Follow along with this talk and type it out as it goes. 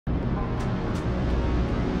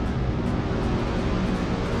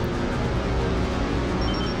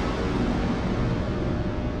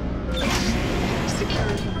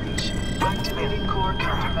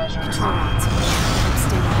Control rods.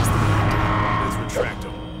 Stabilize the reactor. Let's retract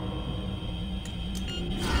them.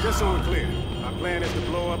 Just so we're clear, our plan is to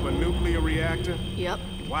blow up a nuclear reactor Yep.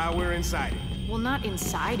 while we're inside it. Well, not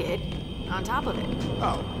inside it. On top of it.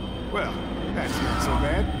 Oh, well, that's not so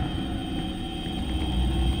bad.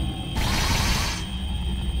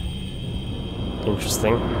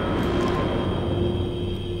 Interesting.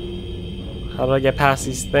 How do I get past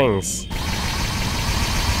these things?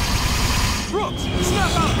 Brooks,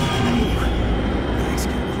 snap out!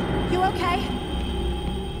 You okay?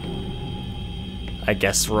 I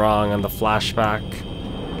guess wrong on the flashback.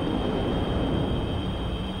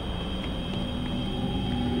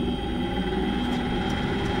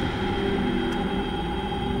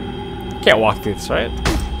 Can't walk through this, right?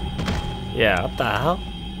 Yeah, what the hell?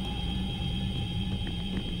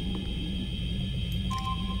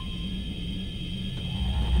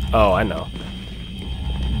 Oh, I know.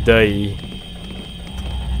 Duh.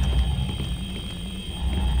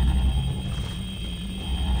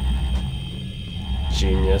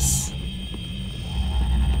 Genius.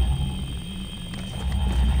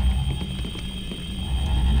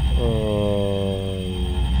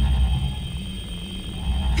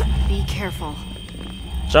 Be careful.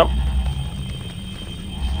 Jump.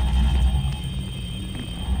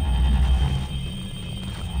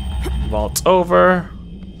 Vault over.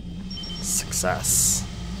 Success.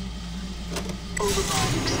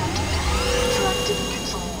 Override accepted. Selecting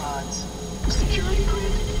control rods. Security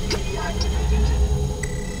grid deactivated.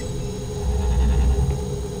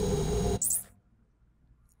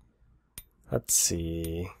 Let's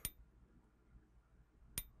see.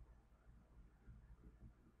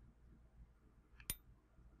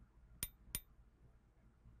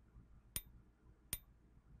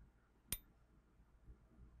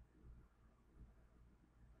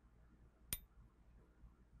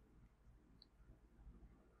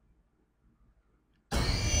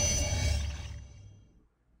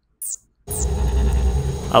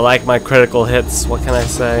 I like my critical hits, what can I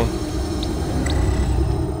say? Not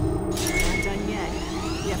done yet.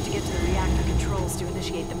 We have to get to the reactor controls to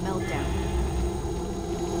initiate the meltdown.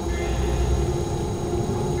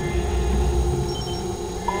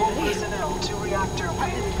 All personnel to reactor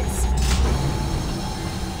wing.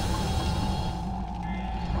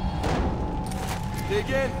 Dig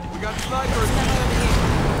in, we got snipers.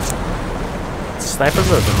 Snipers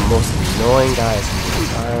are the most annoying guys in the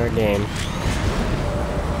entire game.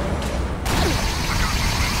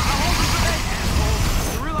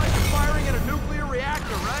 You realize you're firing at a nuclear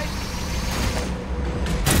reactor, right?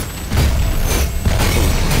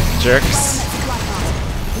 Jerks.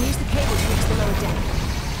 And use the cable to reach the lower deck.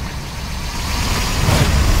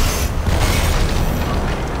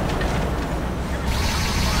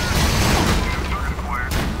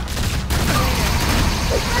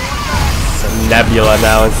 It's a nebula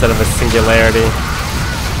now instead of a singularity.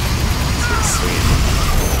 Sweet.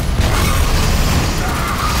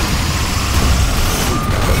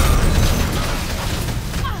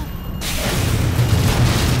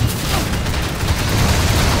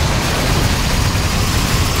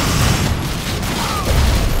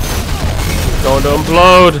 Going to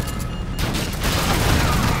implode.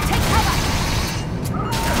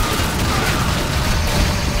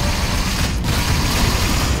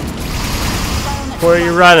 Where are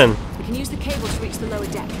you running? We can use the cable to reach the lower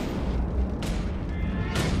deck.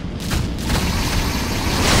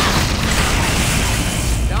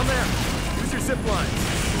 Down there, use your zip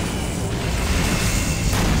lines.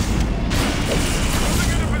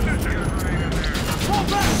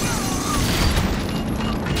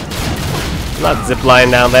 Not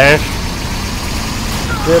zipline down there.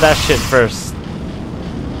 Do that shit first.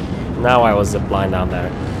 Now I was zipline down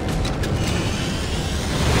there.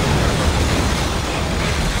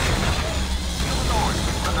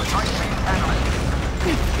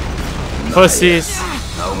 Pussies.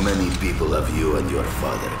 How many people have you and your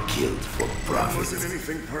father killed for It profit? wasn't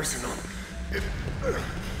anything personal. It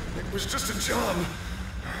was just a job.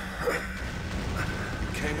 You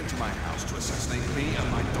came into my house to assassinate me and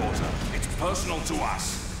my daughter. It's personal to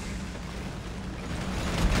us.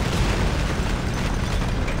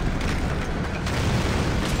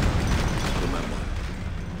 Remember,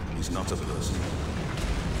 he's not a person.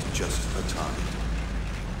 He's just a target.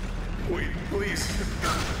 Wait, please.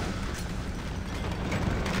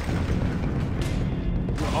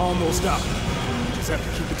 We're almost out. Just have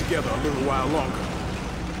to keep it together a little while longer.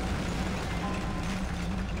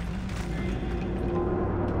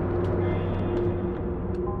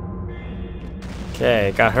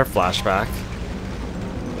 Okay, got her flashback.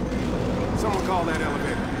 Someone call that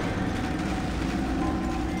elevator.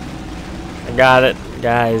 I got it.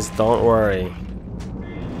 Guys, don't worry.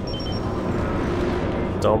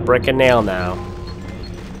 Don't break a nail now.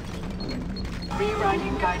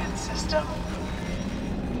 Rewriting guidance system.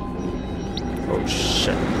 Oh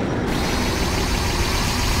shit.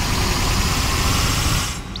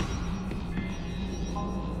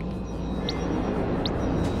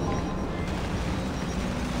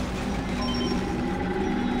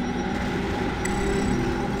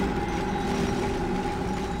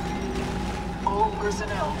 All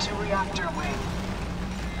personnel to reactor wing.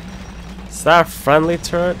 Is that a friendly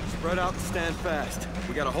turret? Spread out and stand fast.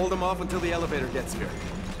 We gotta hold them off until the elevator gets here.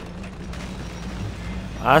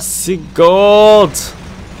 I see gold!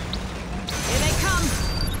 Here they come!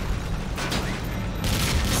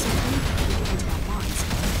 So many people into our minds.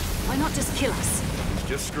 Why not just kill us? He's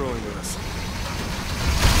just screwing with us.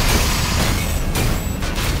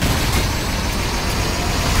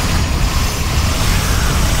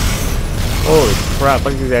 Holy crap,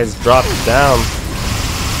 look at these guys drop down.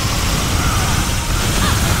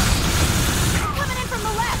 Coming in from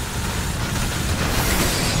the left!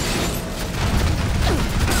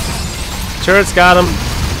 Turret's got him.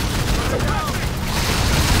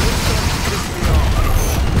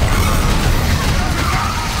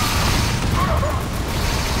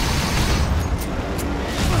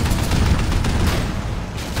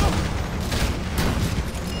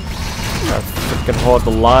 Gotta freaking hold the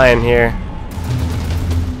line here.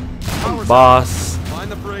 Boss. Find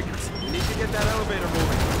the breakers. We need to get that elevator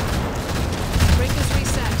moving. Breakers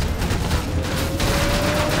reset.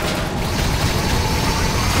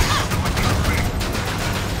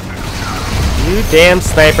 You damn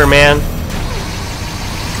sniper, man.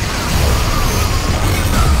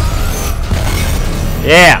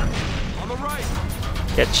 Yeah. On the right.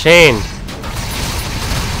 Get chained.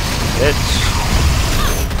 Bitch.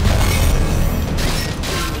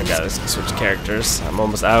 I gotta switch characters. I'm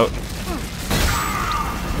almost out.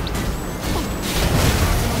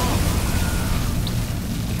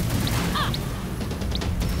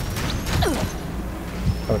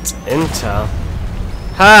 Oh, it's intel.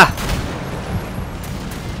 Ha!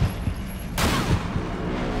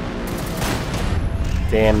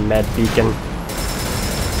 Damn med beacon.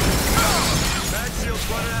 Bag shield's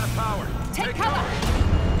running out of power. Take cover!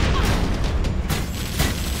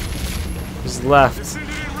 Who's left?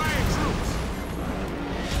 Descended in range, troops.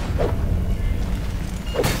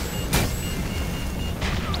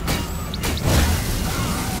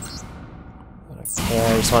 Okay, I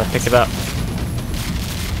just want to pick it up.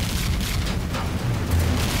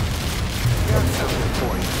 Got something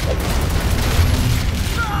for you.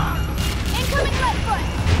 Incoming left foot!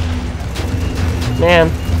 Man.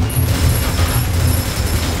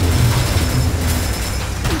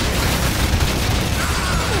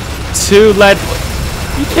 Two lead.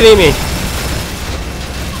 You kidding me?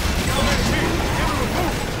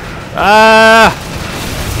 Ah!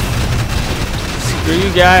 Screw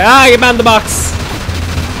you, guy. Ah! Get behind the box.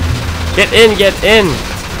 Get in. Get in.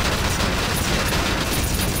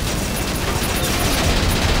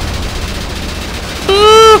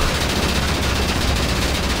 Woo!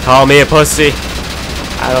 Call me a pussy.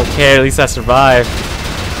 I don't care. At least I survived.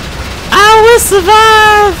 I will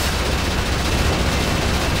survive.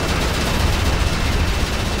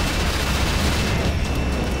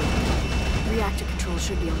 Reactor control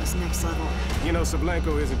should be on this next level. You know,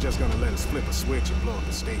 Sablenko isn't just gonna let us flip a switch and blow up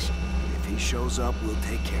the station. If he shows up, we'll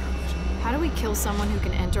take care of it. How do we kill someone who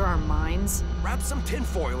can enter our minds? Wrap some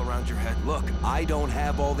tinfoil around your head. Look, I don't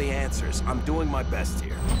have all the answers. I'm doing my best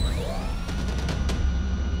here.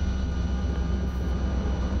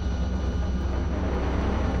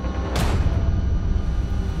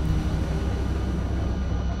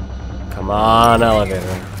 Come on, elevator.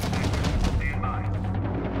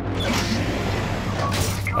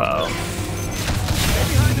 Uh-oh.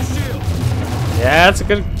 Behind the shield. Yeah, it's a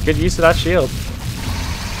good use of that shield.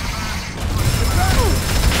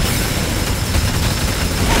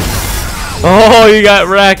 Oh, you got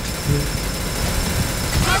wrecked.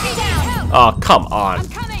 Target down! Oh, come on. I'm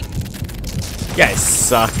coming! You guys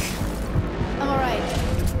suck. I'm alright.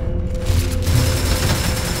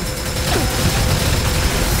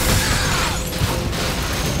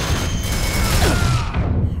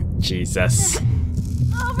 Jesus.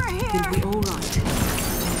 Over here! Think we all right?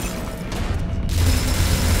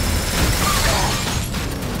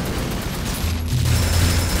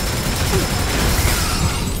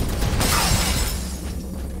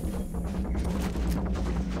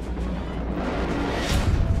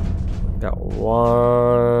 Got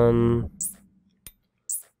one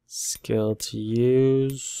skill to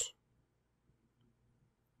use.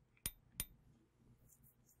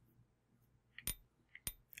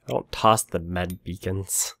 Don't toss the med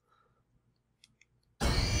beacons.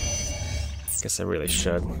 Guess I really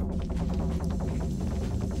should.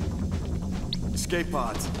 Escape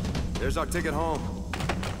pods. There's our ticket home.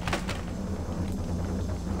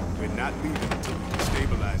 We're not leaving until we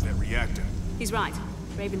destabilize that reactor. He's right.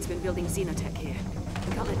 Raven's been building xenotech here.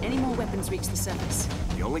 We can't let any more weapons reach the surface.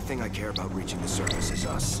 The only thing I care about reaching the surface is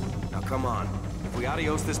us. Now come on. If we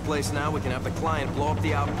adios this place now, we can have the client blow up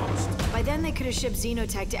the outpost. By then, they could have shipped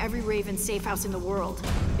xenotech to every Raven safe house in the world.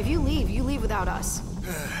 If you leave without us.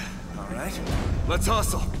 Alright. Let's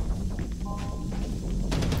hustle.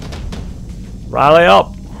 Rally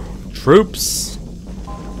up! Troops!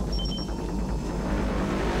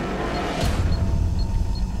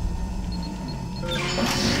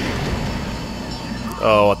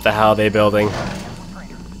 Oh, what the hell are they building?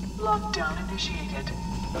 Lockdown initiated.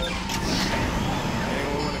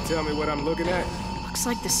 Anyone want to tell me what I'm looking at? Looks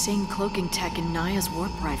like the same cloaking tech in Naya's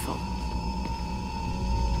warp rifle.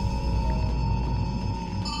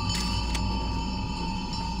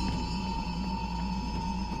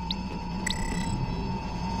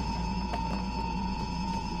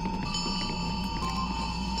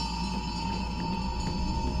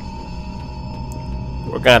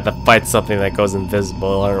 We're gonna have to fight something that goes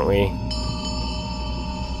invisible, aren't we? I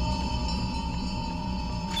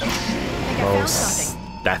think I found something.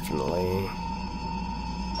 Definitely.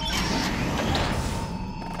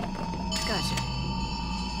 Gotcha.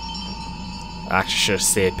 I actually should have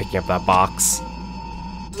stayed picking up that box.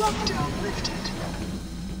 Lockdown lifted.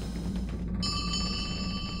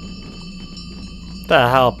 The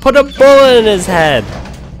hell? Put a bullet in his head!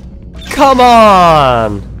 Come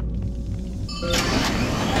on!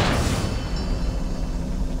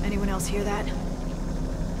 Anyone else hear that?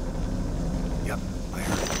 Yep, I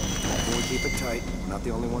heard it. When we keep it tight, we're not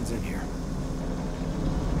the only ones in here.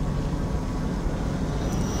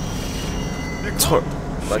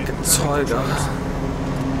 Like a tiger.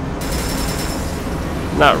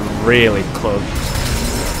 Not really close.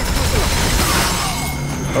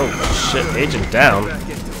 Oh shit, agent down.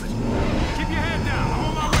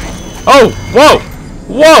 Oh, whoa!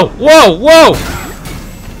 Whoa, whoa, whoa!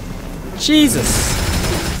 Jesus.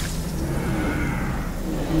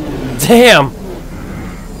 Damn!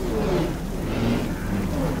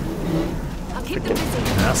 I'll keep them busy.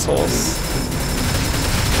 Assholes.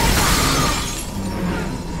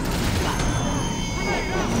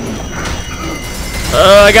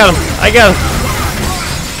 I got him! I got him!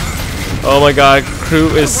 Oh my god, crew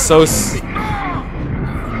is so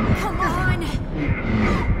Come on.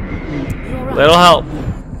 You all right? little help.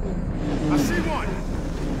 I see one.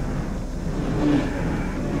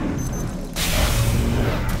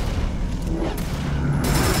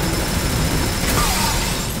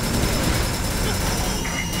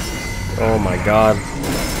 Oh my god.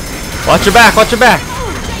 Watch your back, watch your back!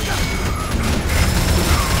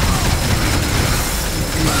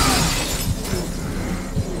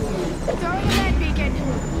 Throwing a med beacon.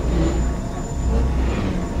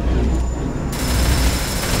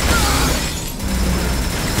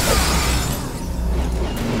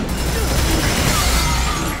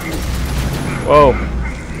 Whoa.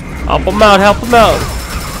 Help him out, help him out!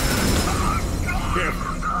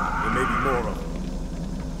 Careful. There may be more of them.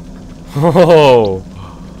 Oh,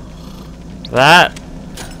 that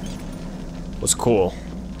was cool.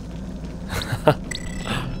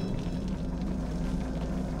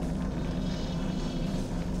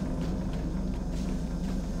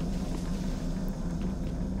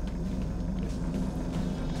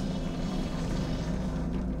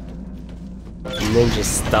 Ninja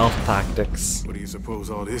stealth tactics. What do you suppose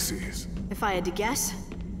all this is? If I had to guess,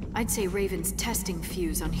 I'd say Raven's testing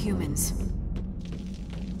fuse on humans.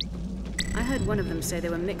 I heard one of them say they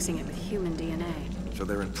were mixing it with human DNA. So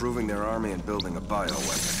they're improving their army and building a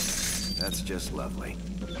bioweapon. That's just lovely.